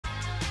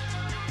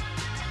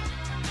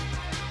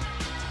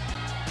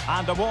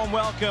And a warm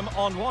welcome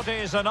on what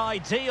is an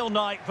ideal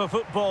night for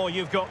football,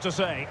 you've got to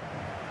say.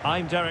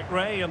 I'm Derek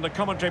Ray in the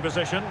commentary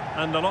position,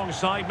 and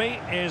alongside me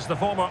is the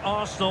former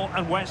Arsenal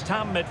and West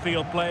Ham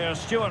midfield player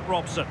Stuart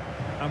Robson.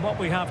 And what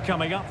we have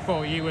coming up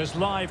for you is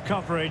live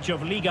coverage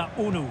of Liga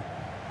I.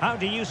 How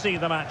do you see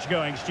the match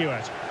going,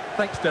 Stuart?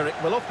 Thanks, Derek.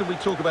 Well, often we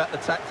talk about the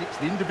tactics,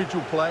 the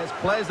individual players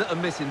that are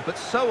missing, but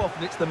so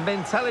often it's the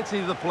mentality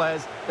of the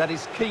players that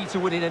is key to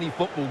winning any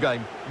football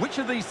game. Which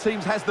of these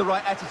teams has the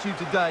right attitude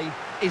today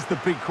is the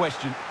big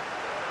question.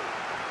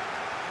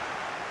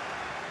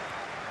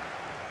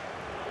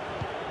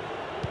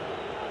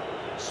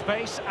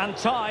 Space and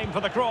time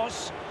for the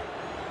cross.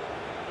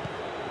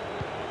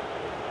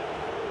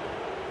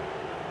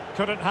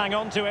 Couldn't hang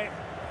on to it.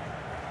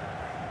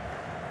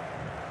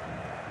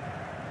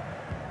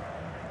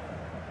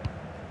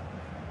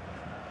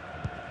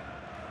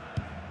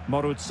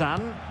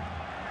 Morutsan.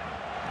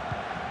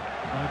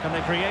 Can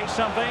they create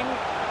something?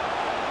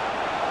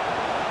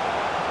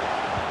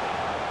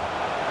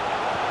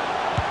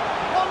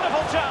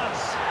 Wonderful chance.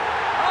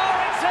 Oh,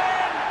 it's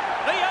in!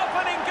 The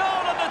opening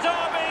goal of the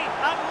derby,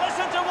 and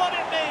listen to what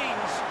it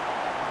means.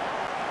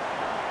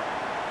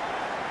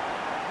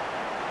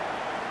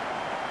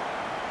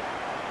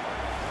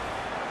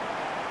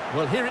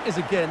 Well, here it is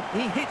again.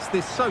 He hits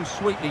this so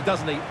sweetly,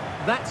 doesn't he?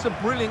 That's a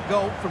brilliant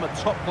goal from a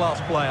top-class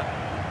player.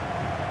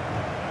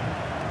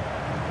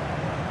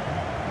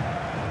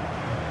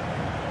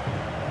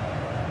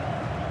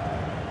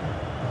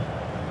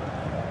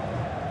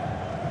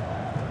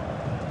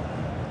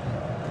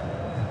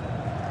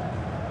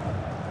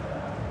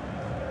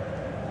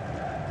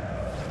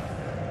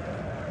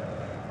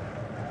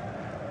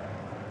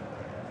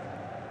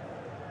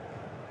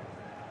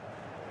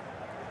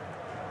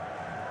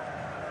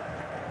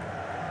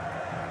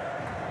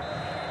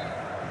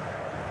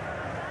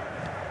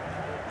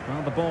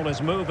 Well, the ball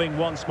is moving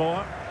once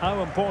more.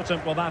 How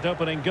important will that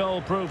opening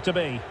goal prove to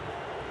be?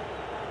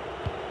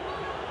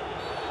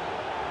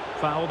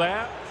 Foul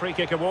there. Free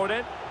kick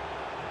awarded.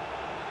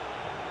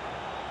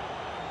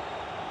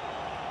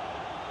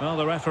 Well,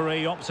 the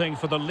referee opting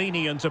for the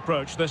lenient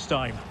approach this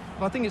time.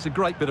 I think it's a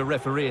great bit of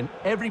refereeing.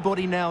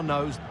 Everybody now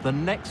knows the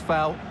next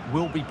foul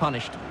will be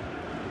punished.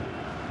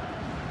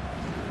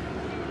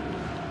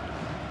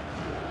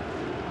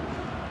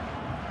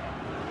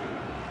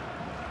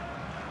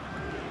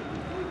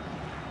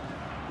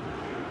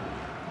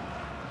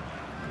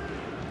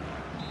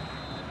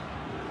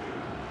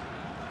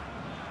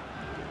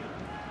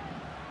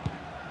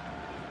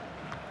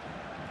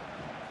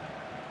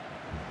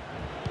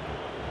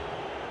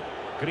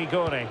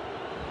 Grigore.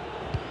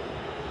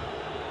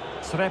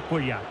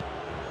 Srepulja.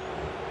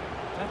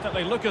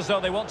 Definitely look as though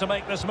they want to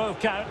make this move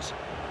count.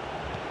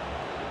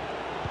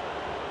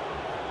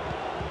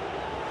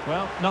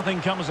 Well,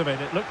 nothing comes of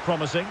it. It looked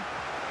promising.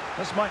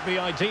 This might be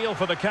ideal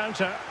for the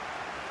counter.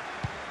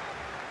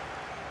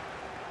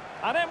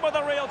 And in with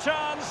a real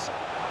chance.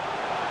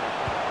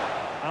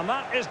 And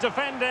that is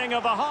defending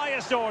of the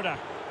highest order.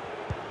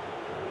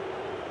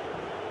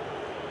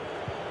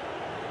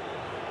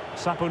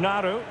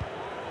 Sapunaru.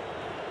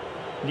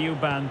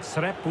 Liuban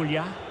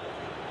Srepulja.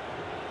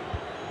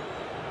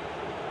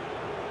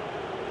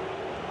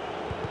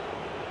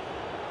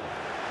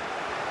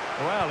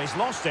 Well, he's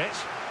lost it.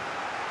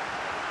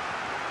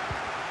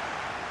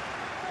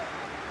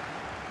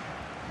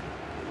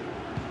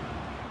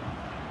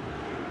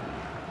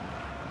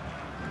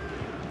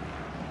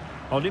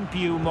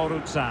 Olimpiu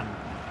Morutsan.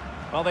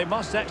 Well, they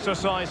must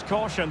exercise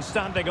caution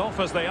standing off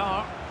as they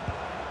are.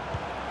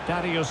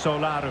 Dario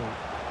Solaru.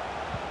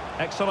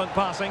 Excellent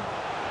passing.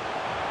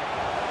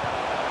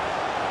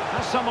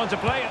 Has someone to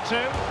play it to,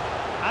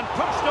 and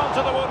pushed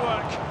onto the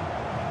woodwork,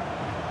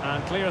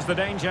 and clears the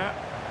danger.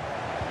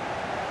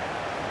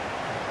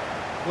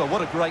 Well,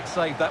 what a great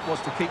save that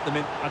was to keep them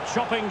in. A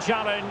chopping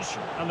challenge,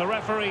 and the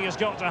referee has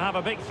got to have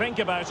a big think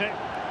about it,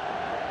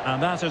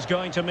 and that is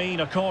going to mean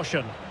a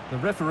caution. The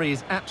referee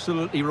is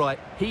absolutely right.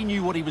 He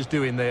knew what he was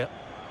doing there.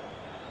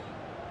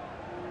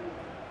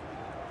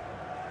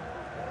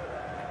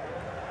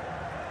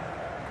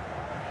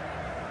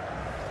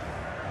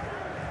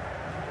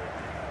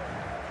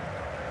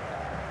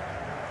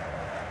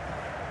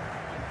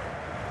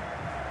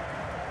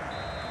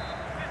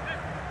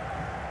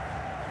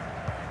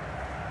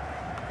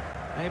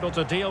 Able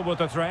to deal with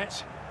the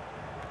threat.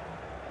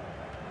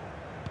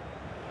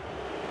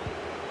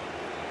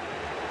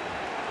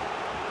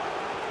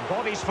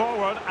 Bodies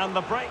forward and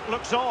the break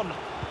looks on.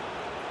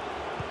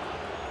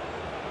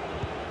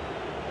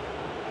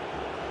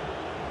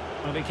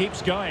 And he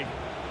keeps going.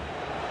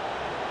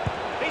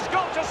 He's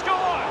got to score!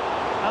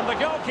 And the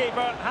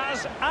goalkeeper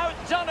has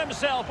outdone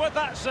himself with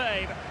that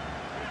save.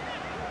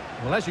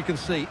 Well, as you can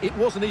see, it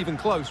wasn't even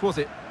close, was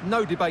it?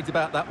 No debate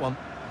about that one.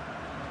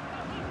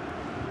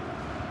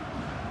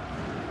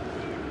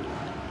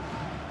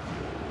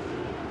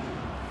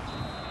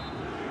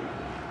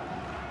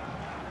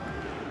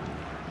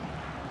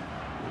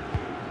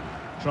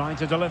 Trying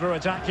to deliver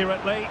it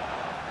accurately.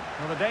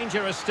 Well, the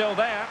danger is still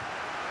there.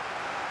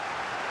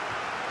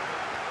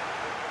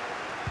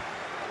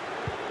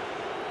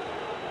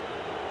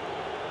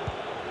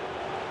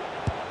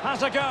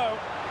 Has a go.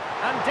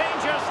 And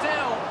danger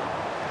still.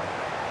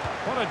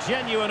 What a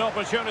genuine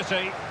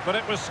opportunity, but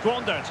it was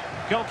squandered.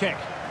 Goal kick.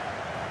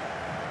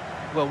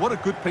 Well, what a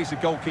good piece of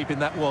goalkeeping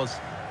that was.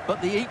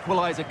 But the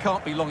equaliser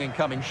can't be long in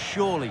coming,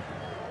 surely.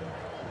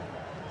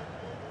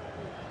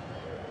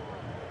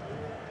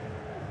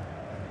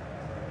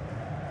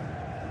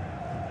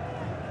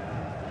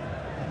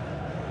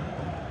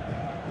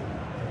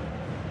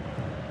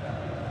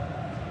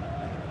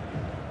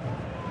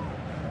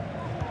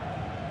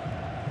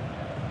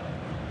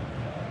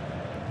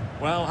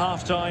 Well,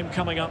 half-time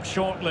coming up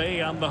shortly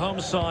and the home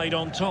side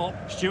on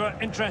top. Stuart,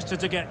 interested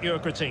to get your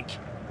critique.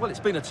 Well, it's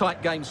been a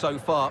tight game so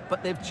far,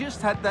 but they've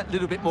just had that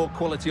little bit more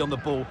quality on the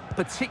ball,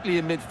 particularly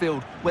in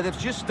midfield, where they've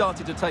just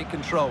started to take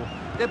control.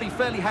 They'll be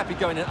fairly happy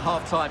going in at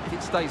half-time if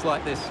it stays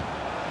like this.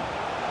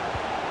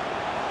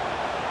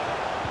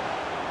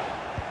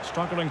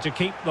 Struggling to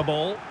keep the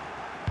ball.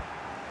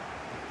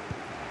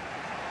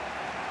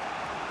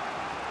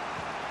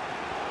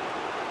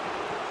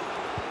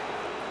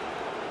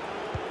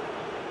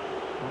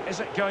 Is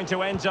it going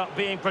to end up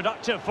being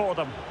productive for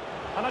them?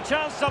 And a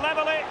chance to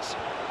level it.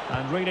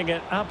 And reading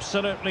it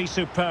absolutely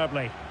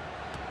superbly.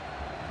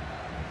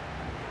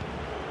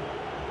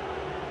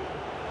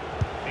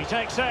 He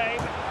takes aim.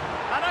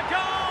 And a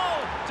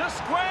goal to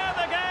square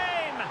the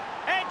game.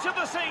 Edge of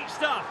the seat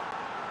stuff.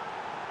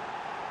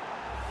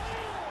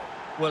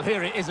 Well,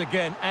 here it is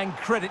again, and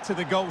credit to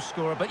the goal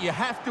scorer, but you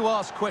have to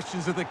ask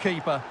questions of the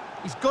keeper.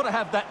 He's got to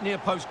have that near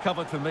post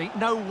covered for me.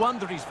 No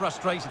wonder he's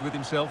frustrated with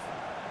himself.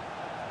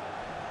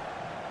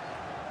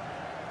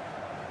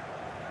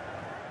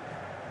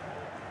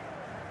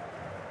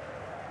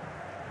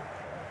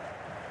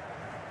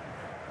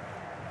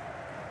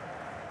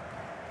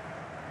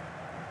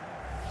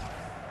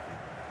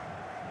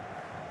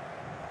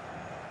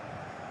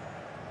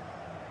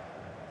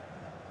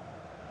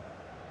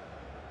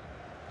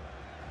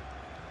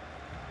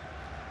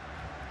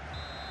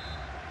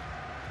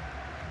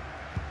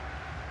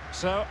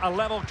 So, a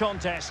level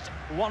contest,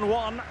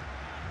 1-1.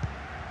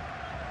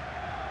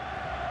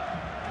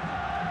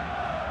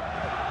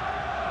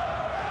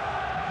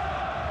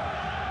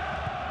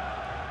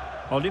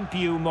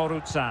 Olimpiu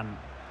Morutsan.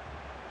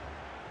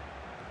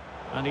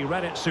 And he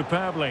read it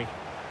superbly.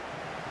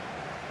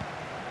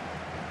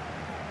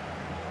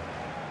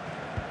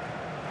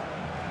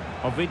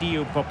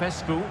 Ovidiu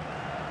Popescu.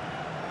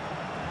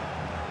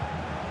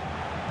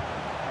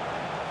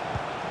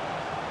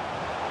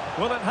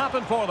 Will it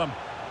happen for them?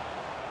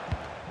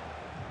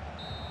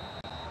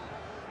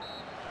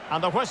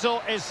 And the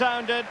whistle is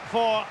sounded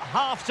for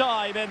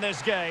half-time in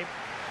this game.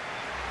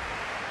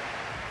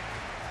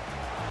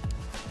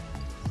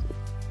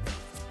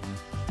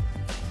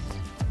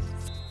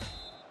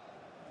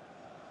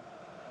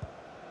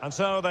 And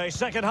so the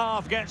second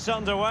half gets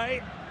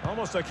underway.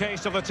 Almost a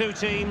case of the two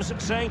teams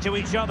saying to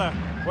each other,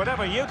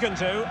 whatever you can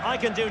do, I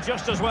can do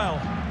just as well.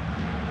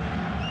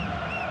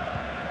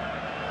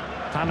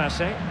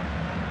 Tanase.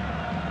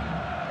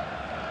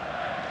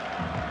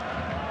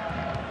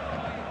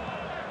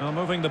 Well,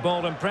 moving the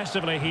ball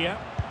impressively here.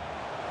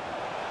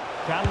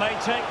 Can they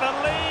take the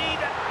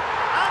lead?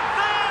 And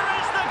there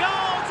is the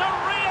goal to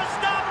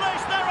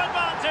re-establish their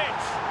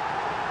advantage.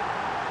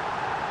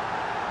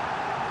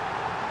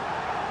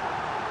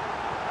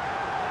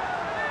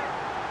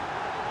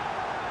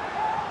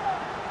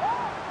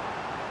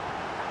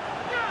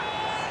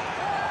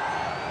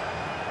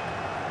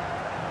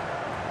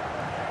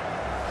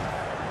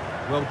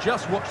 Well,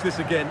 just watch this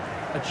again.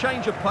 A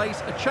change of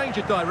pace, a change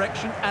of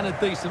direction, and a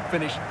decent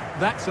finish.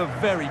 That's a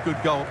very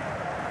good goal.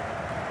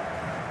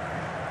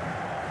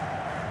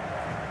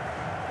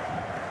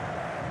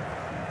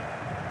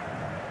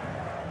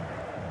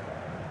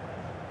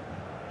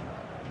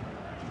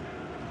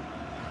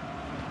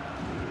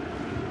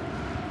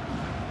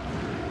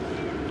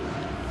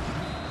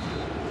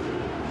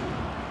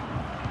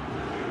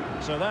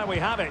 So there we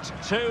have it,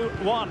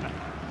 2-1.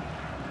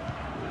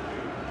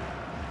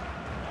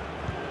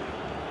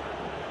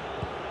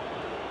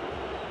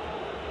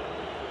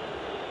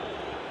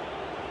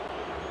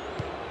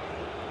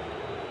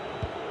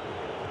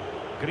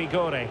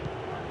 Grigore.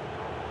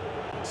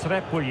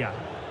 Srepulja.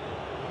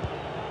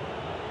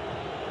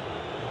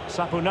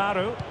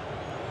 Sapunaru.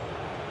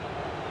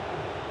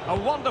 A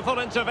wonderful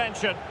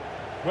intervention.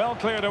 Well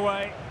cleared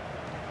away.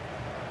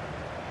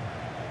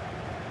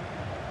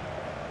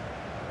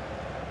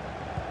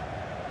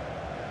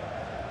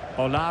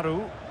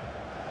 Olaru.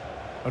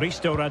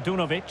 Risto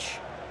Radunovic.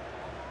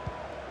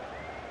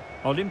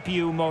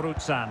 Olimpiu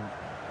Morutsan.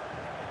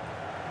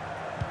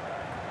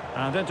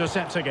 And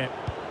intercepting it.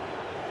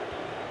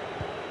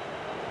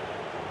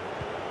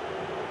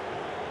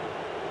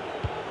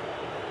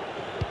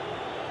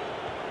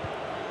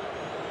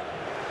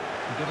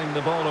 Giving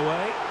the ball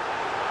away.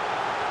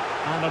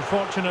 And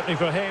unfortunately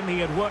for him, he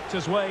had worked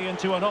his way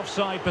into an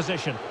offside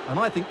position. And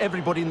I think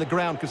everybody in the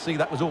ground could see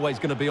that was always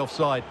going to be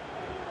offside.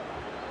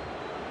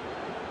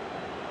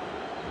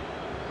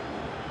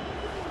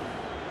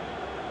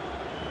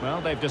 Well,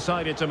 they've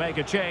decided to make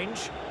a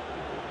change.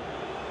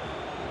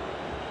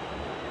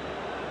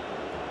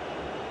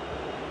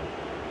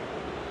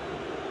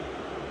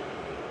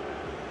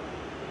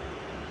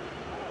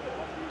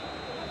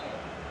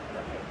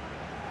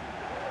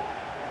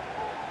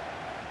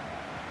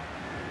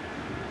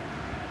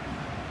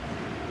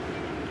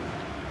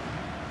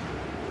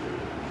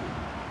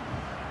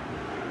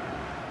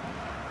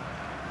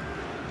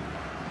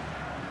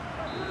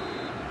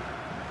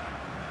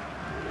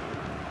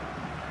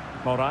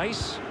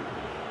 Moraes.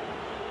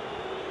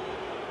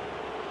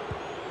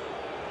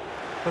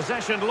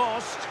 Possession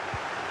lost.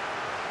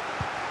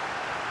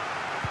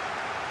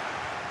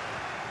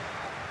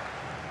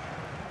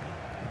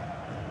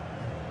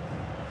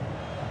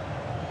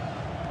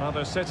 Well,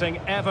 they're sitting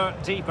ever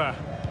deeper.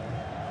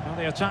 Well,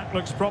 the attack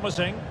looks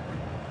promising.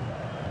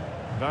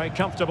 Very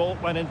comfortable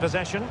when in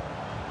possession. And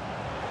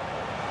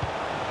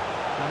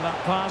that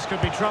pass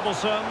could be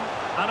troublesome.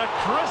 And a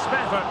crisp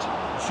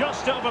effort,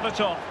 just over the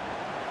top.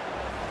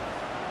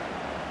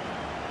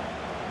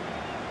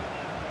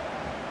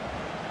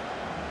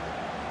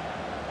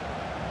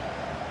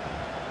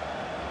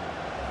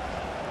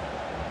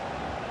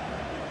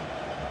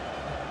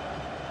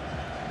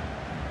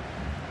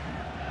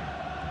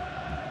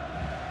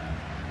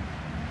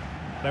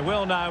 They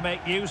will now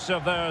make use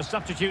of their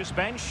substitutes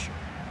bench.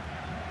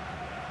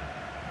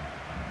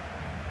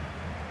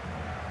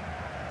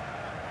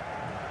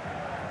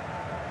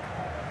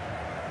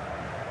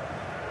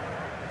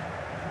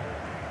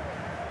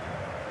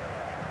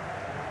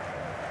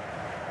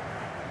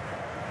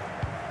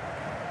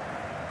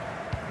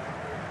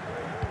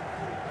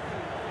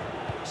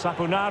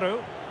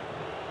 Sapunaru.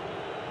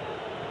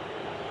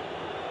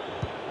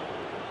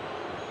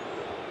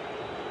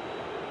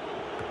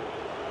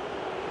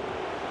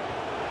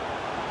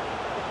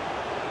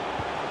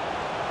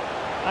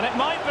 And it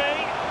might be.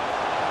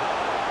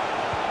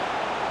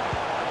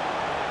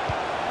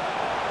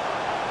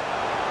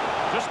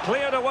 Just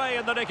cleared away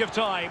in the nick of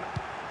time.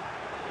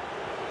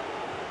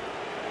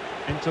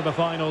 Into the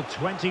final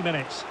 20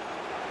 minutes.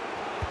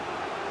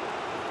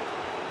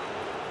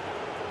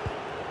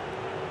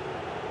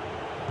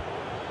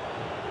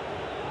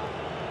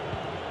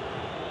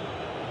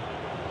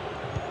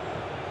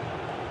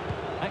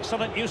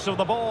 Excellent use of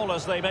the ball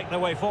as they make their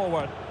way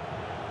forward.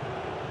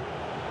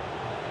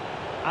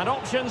 And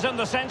options in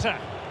the centre.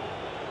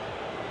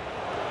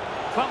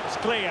 Thumped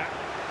clear.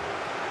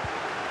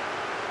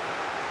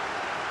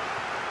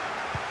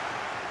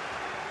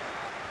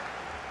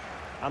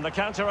 And the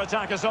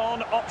counter-attack is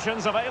on.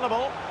 Options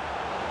available.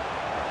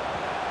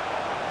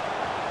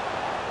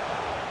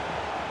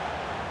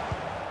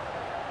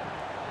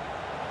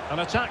 An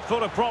attack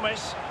full of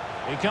promise.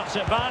 He cuts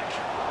it back.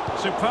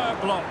 Superb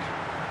block.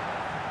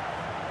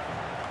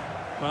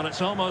 Well,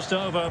 it's almost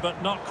over,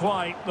 but not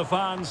quite. The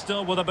fans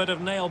still with a bit of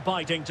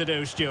nail-biting to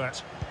do,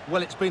 Stuart.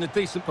 Well, it's been a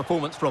decent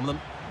performance from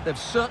them. They've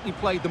certainly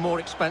played the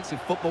more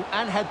expansive football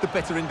and had the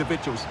better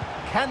individuals.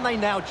 Can they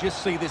now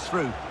just see this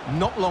through?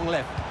 Not long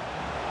left.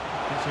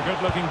 It's a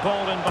good-looking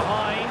ball in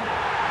behind.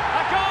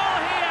 A goal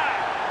here!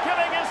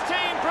 Giving his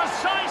team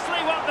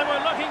precisely what they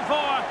were looking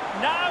for.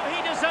 Now he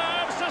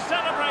deserves to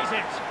celebrate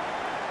it.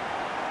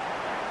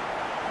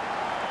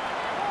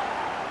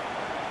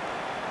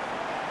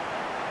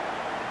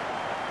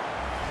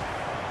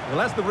 Well,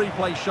 as the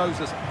replay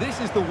shows us,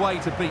 this is the way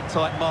to beat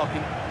tight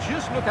marking.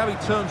 Just look how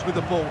he turns with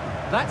the ball.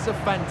 That's a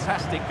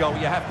fantastic goal,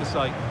 you have to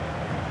say.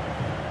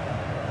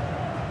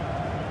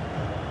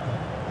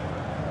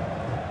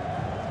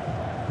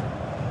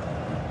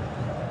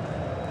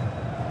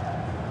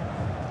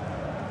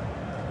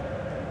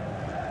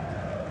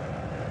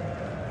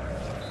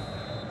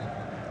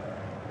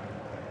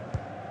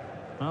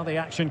 Well, the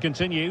action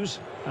continues,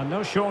 and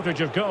no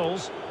shortage of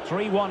goals.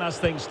 3-1 as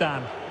things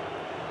stand.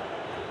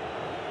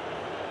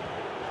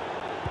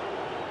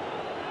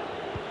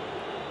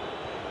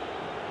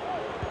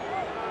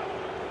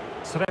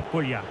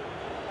 Srepulia.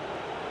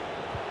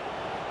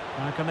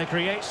 Now can they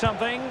create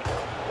something?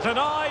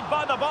 Denied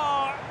by the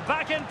bar.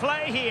 Back in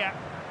play here.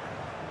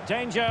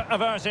 Danger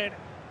averted.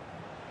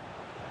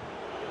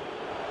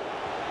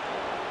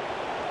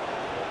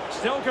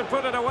 Still could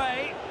put it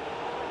away.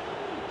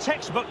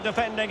 Textbook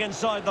defending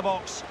inside the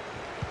box.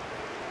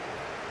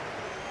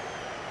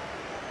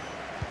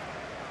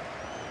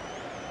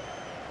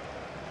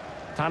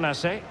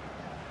 Tanase.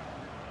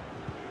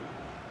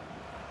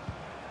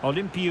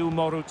 Olimpiu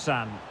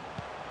Morutsan.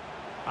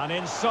 An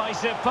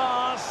incisive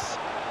pass.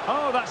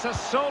 Oh, that's a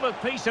solid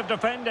piece of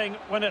defending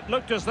when it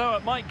looked as though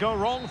it might go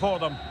wrong for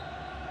them.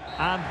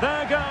 And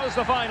there goes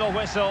the final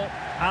whistle.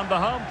 And the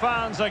home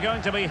fans are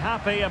going to be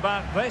happy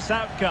about this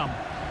outcome.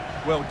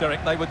 Well,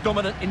 Derek, they were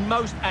dominant in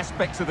most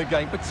aspects of the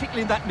game,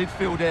 particularly in that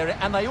midfield area,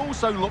 and they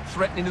also looked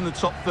threatening in the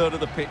top third of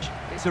the pitch.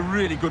 It's a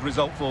really good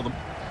result for them.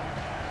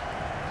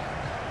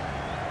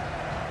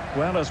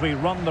 Well, as we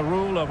run the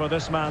rule over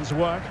this man's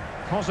work,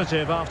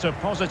 positive after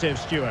positive,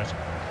 Stuart.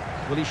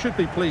 Well, he should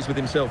be pleased with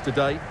himself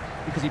today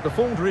because he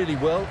performed really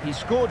well, he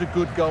scored a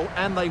good goal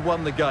and they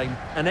won the game.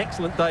 An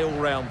excellent day all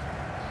round.